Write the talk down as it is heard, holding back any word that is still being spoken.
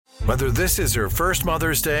Whether this is her first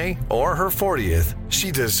Mother's Day or her 40th, she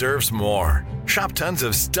deserves more. Shop tons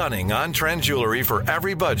of stunning on-trend jewelry for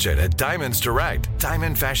every budget at Diamonds Direct.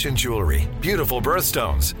 Diamond fashion jewelry, beautiful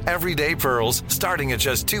birthstones, everyday pearls starting at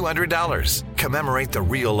just $200. Commemorate the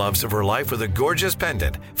real loves of her life with a gorgeous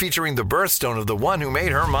pendant featuring the birthstone of the one who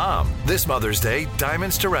made her mom. This Mother's Day,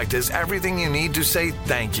 Diamonds Direct is everything you need to say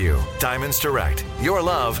thank you. Diamonds Direct. Your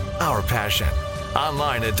love, our passion.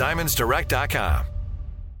 Online at diamondsdirect.com.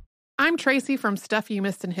 I'm Tracy from Stuff You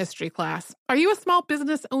Missed in History class. Are you a small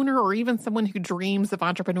business owner or even someone who dreams of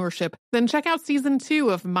entrepreneurship? Then check out Season 2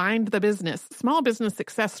 of Mind the Business, Small Business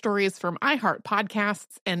Success Stories from iHeart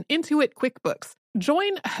Podcasts and Intuit QuickBooks.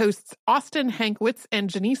 Join hosts Austin Hankwitz and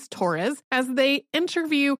Janice Torres as they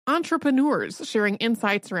interview entrepreneurs sharing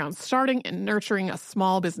insights around starting and nurturing a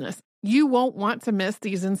small business. You won't want to miss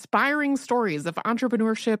these inspiring stories of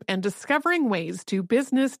entrepreneurship and discovering ways to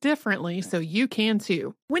business differently so you can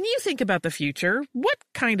too. When you think about the future, what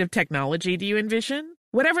kind of technology do you envision?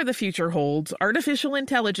 Whatever the future holds, artificial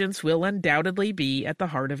intelligence will undoubtedly be at the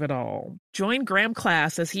heart of it all. Join Graham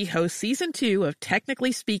Class as he hosts Season 2 of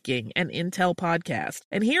Technically Speaking, an Intel podcast,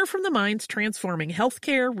 and hear from the minds transforming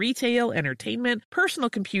healthcare, retail, entertainment, personal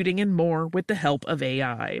computing, and more with the help of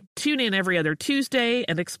AI. Tune in every other Tuesday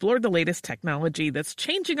and explore the latest technology that's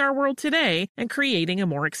changing our world today and creating a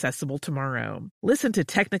more accessible tomorrow. Listen to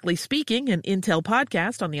Technically Speaking, an Intel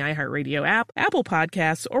podcast on the iHeartRadio app, Apple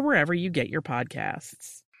Podcasts, or wherever you get your podcasts.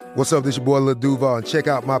 What's up, this your boy Lil Duval, and check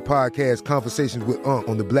out my podcast, Conversations with Unc,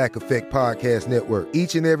 on the Black Effect Podcast Network.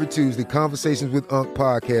 Each and every Tuesday, Conversations with Unc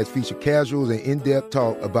podcast feature casuals and in-depth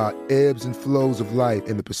talk about ebbs and flows of life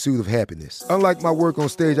and the pursuit of happiness. Unlike my work on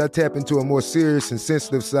stage, I tap into a more serious and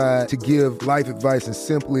sensitive side to give life advice and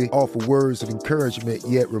simply offer words of encouragement,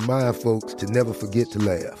 yet remind folks to never forget to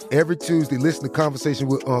laugh. Every Tuesday, listen to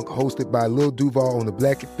Conversations with Unc, hosted by Lil Duval on the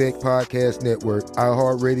Black Effect Podcast Network,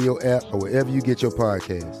 iHeartRadio app, or wherever you get your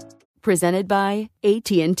podcasts. Presented by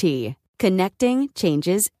AT&T. Connecting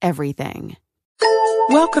changes everything.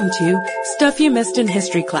 Welcome to Stuff You Missed in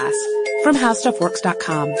History class from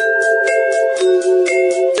HowStuffWorks.com.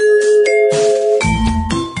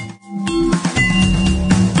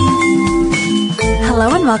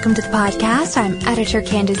 Hello and welcome to the podcast. I'm editor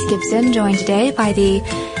Candace Gibson, joined today by the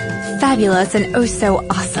fabulous and oh so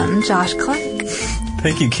awesome Josh Clark.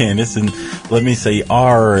 Thank you, Candace, and let me say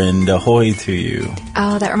R and ahoy to you.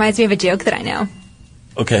 Oh, that reminds me of a joke that I know.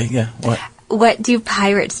 Okay, yeah, what? What do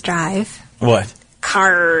pirates drive? What?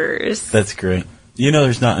 Cars. That's great. You know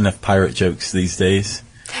there's not enough pirate jokes these days.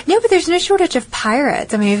 No, but there's no shortage of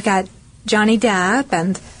pirates. I mean, we've got Johnny Depp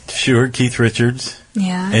and... Sure, Keith Richards.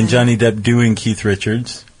 Yeah. And Johnny Depp doing Keith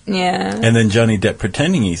Richards. Yeah. And then Johnny Depp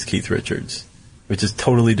pretending he's Keith Richards, which is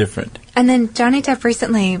totally different. And then Johnny Depp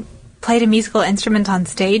recently played a musical instrument on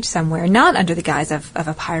stage somewhere, not under the guise of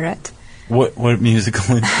a pirate. What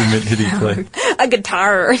musical instrument did he play? A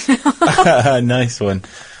guitar. Nice one.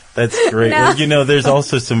 That's great. No. Well, you know, there's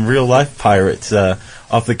also some real-life pirates.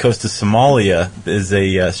 Off the coast of Somalia is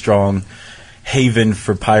a strong haven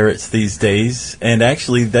for pirates these days. And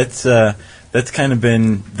actually, that's kind of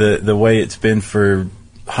been the way it's been for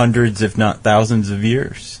hundreds, if not thousands of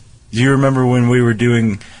years. Do you remember when we were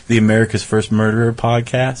doing the America's First Murderer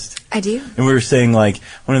podcast? I do. And we were saying, like,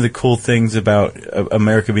 one of the cool things about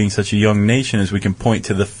America being such a young nation is we can point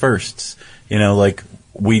to the firsts. You know, like,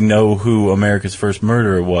 we know who America's first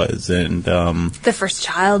murderer was. And the first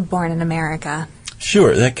child born in America.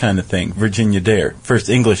 Sure, that kind of thing. Virginia Dare. First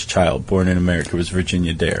English child born in America was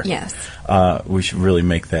Virginia Dare. Yes. We should really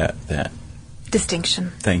make that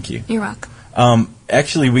distinction. Thank you. You're welcome.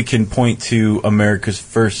 Actually, we can point to America's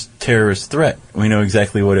first terrorist threat. We know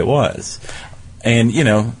exactly what it was. And, you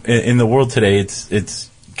know, in the world today, it's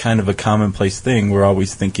kind of a commonplace thing. We're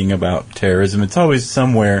always thinking about terrorism. It's always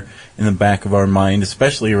somewhere in the back of our mind,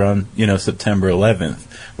 especially around, you know, September 11th,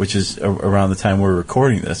 which is around the time we're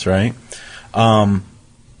recording this, right?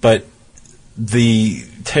 But the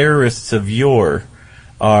terrorists of yore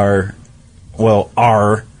are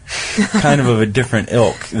kind of a different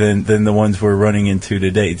ilk than the ones we're running into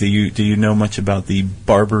today. Do you know much about the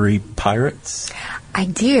Barbary pirates? I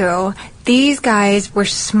do. These guys were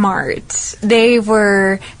smart. They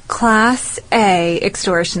were Class A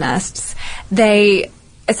extortionists. They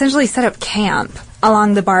essentially set up camp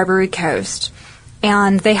along the Barbary coast,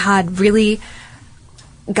 and they had really,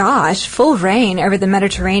 full reign over the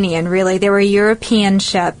Mediterranean, really. There were European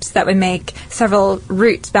ships that would make several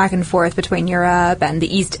routes back and forth between Europe and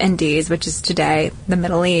the East Indies, which is today the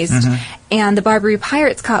Middle East. Mm-hmm. And the Barbary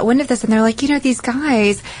pirates caught wind of this, and they're like, you know, these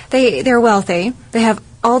guys, they're wealthy. They have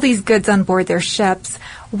all these goods on board their ships.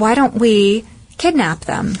 Why don't we kidnap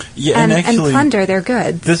them and actually, plunder their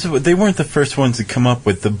goods. They weren't the first ones to come up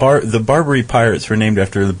with the Barbary pirates were named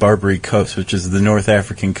after the Barbary Coast, which is the North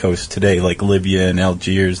African coast today, like Libya and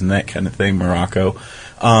Algiers and that kind of thing, Morocco.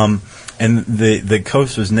 And the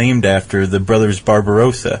coast was named after the brothers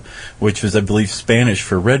Barbarossa, which was, I believe, Spanish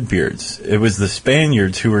for Redbeards. It was the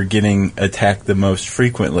Spaniards who were getting attacked the most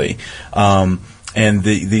frequently. And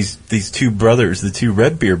these two brothers, the two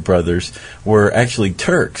Redbeard brothers, were actually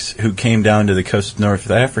Turks who came down to the coast of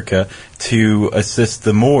North Africa to assist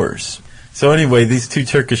the Moors. So anyway, these two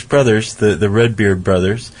Turkish brothers, the Redbeard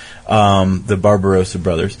brothers, the Barbarossa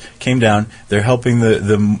brothers, came down. They're helping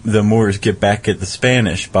the Moors get back at the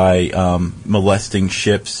Spanish by molesting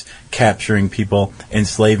ships, capturing people,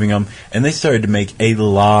 enslaving them, and they started to make a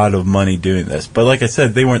lot of money doing this. But like I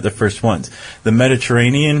said, they weren't the first ones. The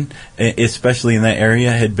Mediterranean, especially in that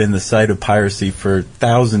area, had been the site of piracy for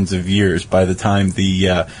thousands of years by the time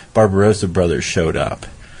the Barbarossa brothers showed up.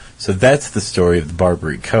 So that's the story of the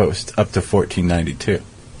Barbary Coast up to 1492.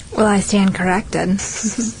 Well, I stand corrected.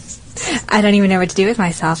 I don't even know what to do with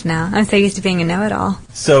myself now. I'm so used to being a know-it-all.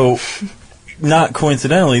 So, not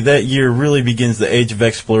coincidentally, that year really begins the age of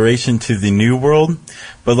exploration to the New World.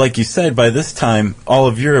 But like you said, by this time, all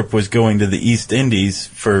of Europe was going to the East Indies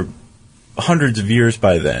for hundreds of years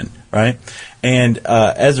by then, right? And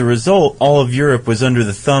as a result, all of Europe was under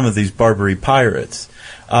the thumb of these Barbary pirates.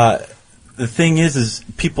 The thing is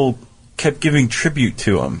people kept giving tribute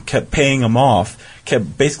to them, kept paying them off,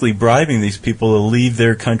 kept basically bribing these people to leave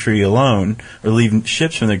their country alone, or leave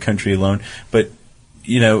ships from their country alone, but,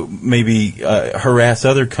 maybe harass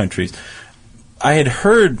other countries. I had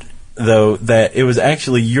heard, though, that it was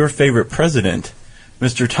actually your favorite president,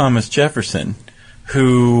 Mr. Thomas Jefferson,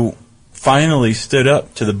 who finally stood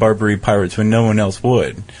up to the Barbary pirates when no one else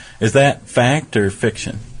would. Is that fact or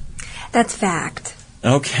fiction? That's fact.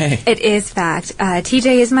 Okay. It is fact.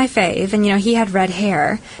 TJ is my fave, and, he had red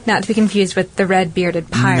hair, not to be confused with the red-bearded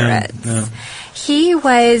pirates. No. He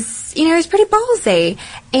was, he was pretty ballsy,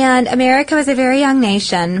 and America was a very young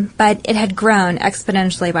nation, but it had grown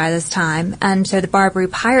exponentially by this time, and so the Barbary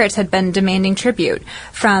pirates had been demanding tribute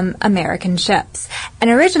from American ships. And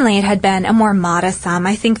originally it had been a more modest sum.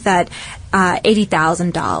 I think that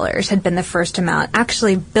 $80,000 had been the first amount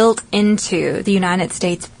actually built into the United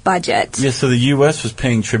States budget. Yeah, so the U.S. was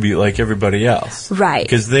paying tribute like everybody else. Right.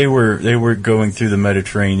 Because they were going through the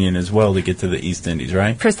Mediterranean as well to get to the East Indies,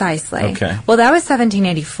 right? Precisely. Okay. Well, that was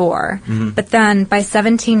 1784. Mm-hmm. But then by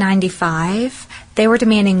 1795, they were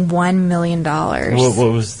demanding $1 million. What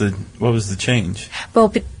was the change?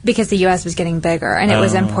 Well, because the U.S. was getting bigger, and it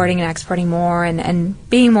was importing and exporting more and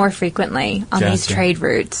being more frequently on these trade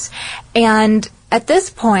routes. And at this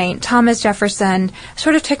point, Thomas Jefferson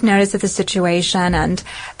sort of took notice of the situation, and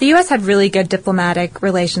the U.S. had really good diplomatic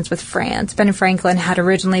relations with France. Ben Franklin had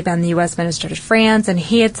originally been the U.S. minister to France, and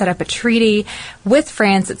he had set up a treaty with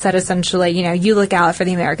France that said essentially, you look out for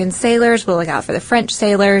the American sailors, we'll look out for the French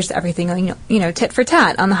sailors, everything, tit for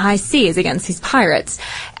tat on the high seas against these pirates.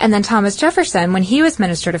 And then Thomas Jefferson, when he was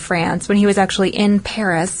minister to France, when he was actually in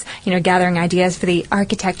Paris, gathering ideas for the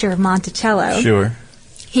architecture of Monticello. Sure.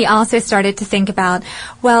 He also started to think about,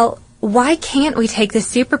 well, why can't we take the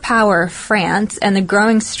superpower of France and the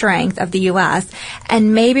growing strength of the U.S.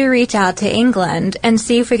 and maybe reach out to England and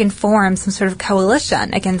see if we can form some sort of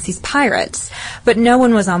coalition against these pirates? But no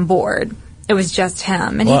one was on board. It was just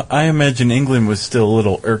him. And I imagine England was still a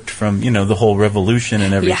little irked from, the whole revolution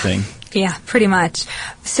and everything. Yeah, pretty much.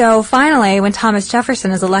 So finally, when Thomas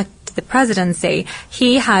Jefferson is elected to the presidency,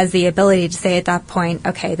 he has the ability to say at that point,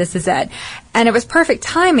 okay, this is it. And it was perfect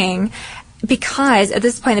timing because at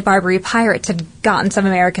this point the Barbary pirates had gotten some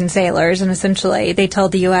American sailors, and essentially they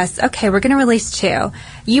told the U.S., okay, we're going to release 2.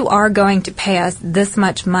 You are going to pay us this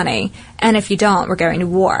much money, and if you don't, we're going to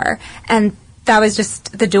war. And that was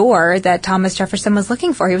just the door that Thomas Jefferson was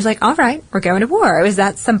looking for. He was like, all right, we're going to war. It was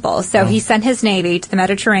that simple. So he sent his navy to the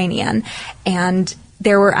Mediterranean, and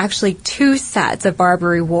there were actually 2 sets of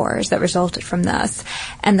Barbary wars that resulted from this.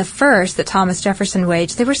 And the first that Thomas Jefferson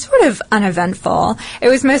waged, they were sort of uneventful. It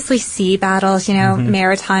was mostly sea battles,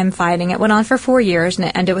 maritime fighting. It went on for 4 years, and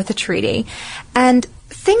it ended with a treaty. And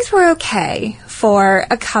things were okay for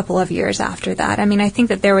a couple of years after that. I mean, I think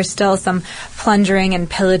that there was still some plundering and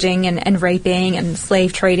pillaging and raping and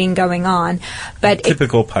slave trading going on. But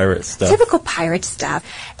typical pirate stuff. Typical pirate stuff.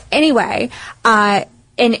 Anyway,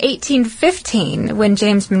 in 1815, when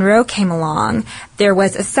James Monroe came along, there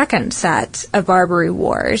was a second set of Barbary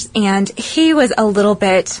Wars, and he was a little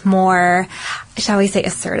bit more, shall we say,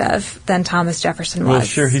 assertive than Thomas Jefferson was. Well,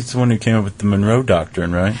 sure, he's the one who came up with the Monroe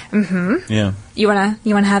Doctrine, right? Mm-hmm. Yeah. You wanna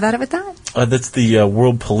have at it with that? That's the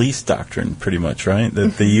world police doctrine, pretty much, right?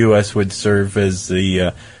 That the U.S. would serve as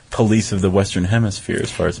the police of the Western Hemisphere,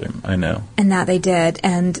 as far as I know. And that they did.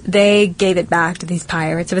 And they gave it back to these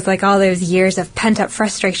pirates. It was like all those years of pent-up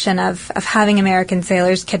frustration of having American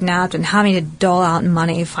sailors kidnapped and having to dole out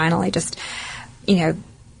money finally just, It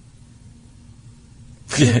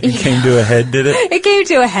came to a head, did it? It came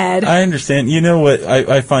to a head. I understand. You know what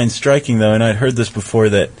I find striking, though, and I'd heard this before,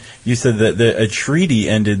 that you said that a treaty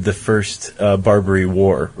ended the first Barbary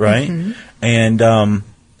War, right? Mm-hmm. And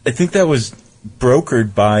I think that was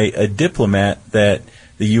brokered by a diplomat that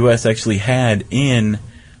the U.S. actually had in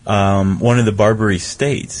one of the Barbary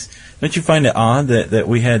states. Don't you find it odd that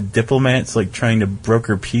we had diplomats like trying to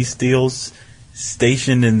broker peace deals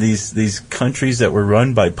stationed in these countries that were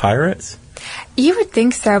run by pirates? You would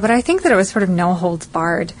think so, but I think that it was sort of no holds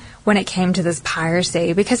barred when it came to this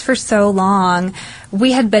piracy, because for so long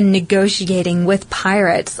we had been negotiating with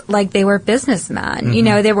pirates like they were businessmen.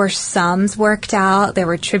 Mm-hmm. There were sums worked out, there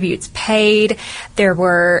were tributes paid, there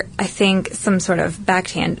were, I think, some sort of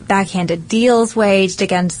backhanded deals waged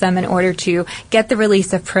against them in order to get the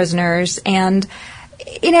release of prisoners, and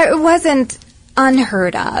it wasn't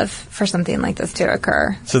unheard of for something like this to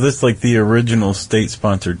occur. So this is like the original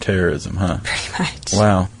state-sponsored terrorism, huh? Pretty much.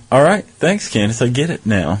 Wow. All right. Thanks, Candace. I get it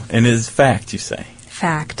now. And it is fact, you say?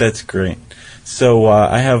 Fact. That's great. So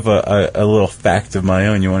I have a little fact of my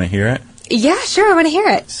own. You want to hear it? Yeah, sure. I want to hear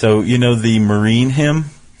it. So, the Marine hymn?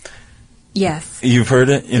 Yes. You've heard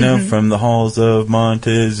it, from the halls of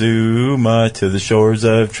Montezuma to the shores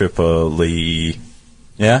of Tripoli.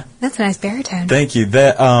 Yeah? That's a nice baritone. Thank you.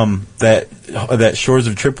 That Shores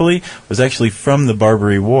of Tripoli was actually from the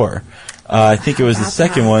Barbary War. I think it was the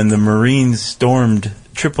second one. The Marines stormed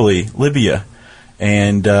Tripoli, Libya,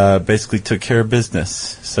 and basically took care of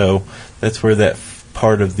business. So that's where that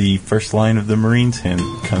part of the first line of the Marines hymn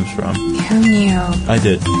comes from. Who knew? I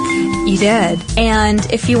did. You did. And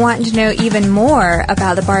if you want to know even more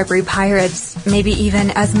about the Barbary pirates, maybe even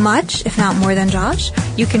as much, if not more than Josh,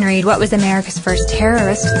 you can read What Was America's First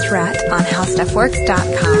Terrorist Threat on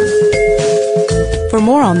HowStuffWorks.com. For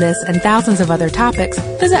more on this and thousands of other topics,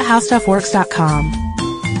 visit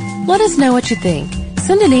HowStuffWorks.com. Let us know what you think.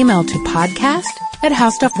 Send an email to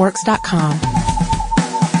podcast@HowStuffWorks.com.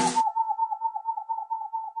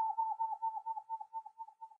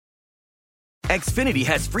 Xfinity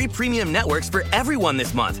has free premium networks for everyone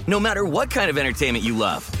this month, no matter what kind of entertainment you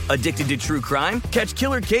love. Addicted to true crime? Catch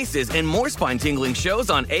killer cases and more spine-tingling shows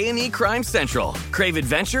on A&E Crime Central. Crave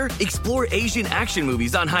adventure? Explore Asian action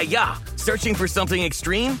movies on Hi-Ya. Searching for something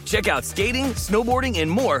extreme? Check out skating, snowboarding, and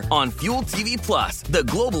more on Fuel TV Plus, the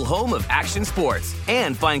global home of action sports.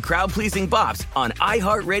 And find crowd-pleasing bops on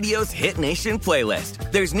iHeartRadio's Hit Nation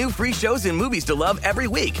playlist. There's new free shows and movies to love every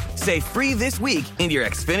week. Say free this week in your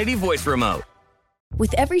Xfinity voice remote.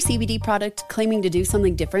 With every CBD product claiming to do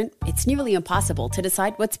something different, it's nearly impossible to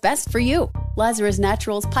decide what's best for you. Lazarus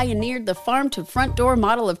Naturals pioneered the farm-to-front-door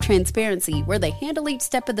model of transparency, where they handle each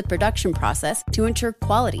step of the production process to ensure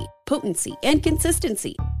quality, potency, and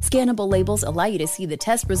consistency. Scannable labels allow you to see the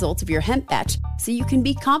test results of your hemp batch, so you can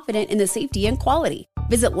be confident in the safety and quality.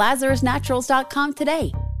 Visit LazarusNaturals.com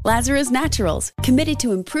today. Lazarus Naturals, committed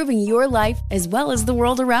to improving your life as well as the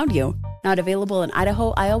world around you. Not available in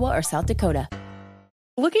Idaho, Iowa, or South Dakota.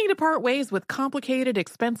 Looking to part ways with complicated,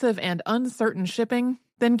 expensive, and uncertain shipping?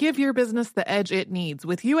 Then give your business the edge it needs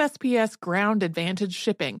with USPS Ground Advantage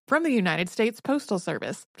shipping from the United States Postal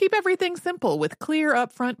Service. Keep everything simple with clear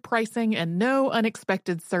upfront pricing and no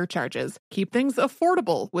unexpected surcharges. Keep things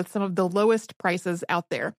affordable with some of the lowest prices out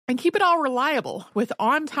there. And keep it all reliable with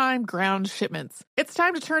on-time ground shipments. It's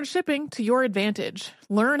time to turn shipping to your advantage.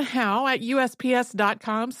 Learn how at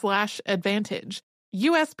USPS.com/advantage.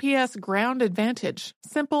 USPS Ground Advantage.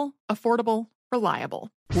 Simple, affordable, reliable.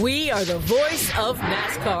 We are the voice of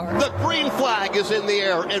NASCAR. The green flag is in the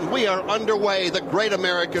air, and we are underway. The Great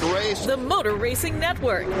American Race. The Motor Racing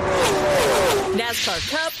Network. NASCAR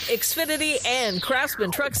Cup, Xfinity, and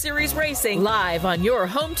Craftsman Truck Series Racing live on your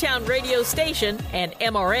hometown radio station and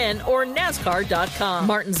MRN or NASCAR.com.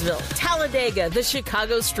 Martinsville, Talladega, the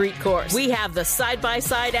Chicago Street Course. We have the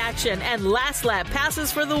side-by-side action and last lap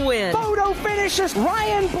passes for the win. Photo finishes.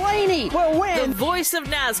 Ryan Blaney will win. The voice of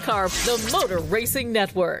NASCAR, the Motor Racing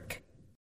Network.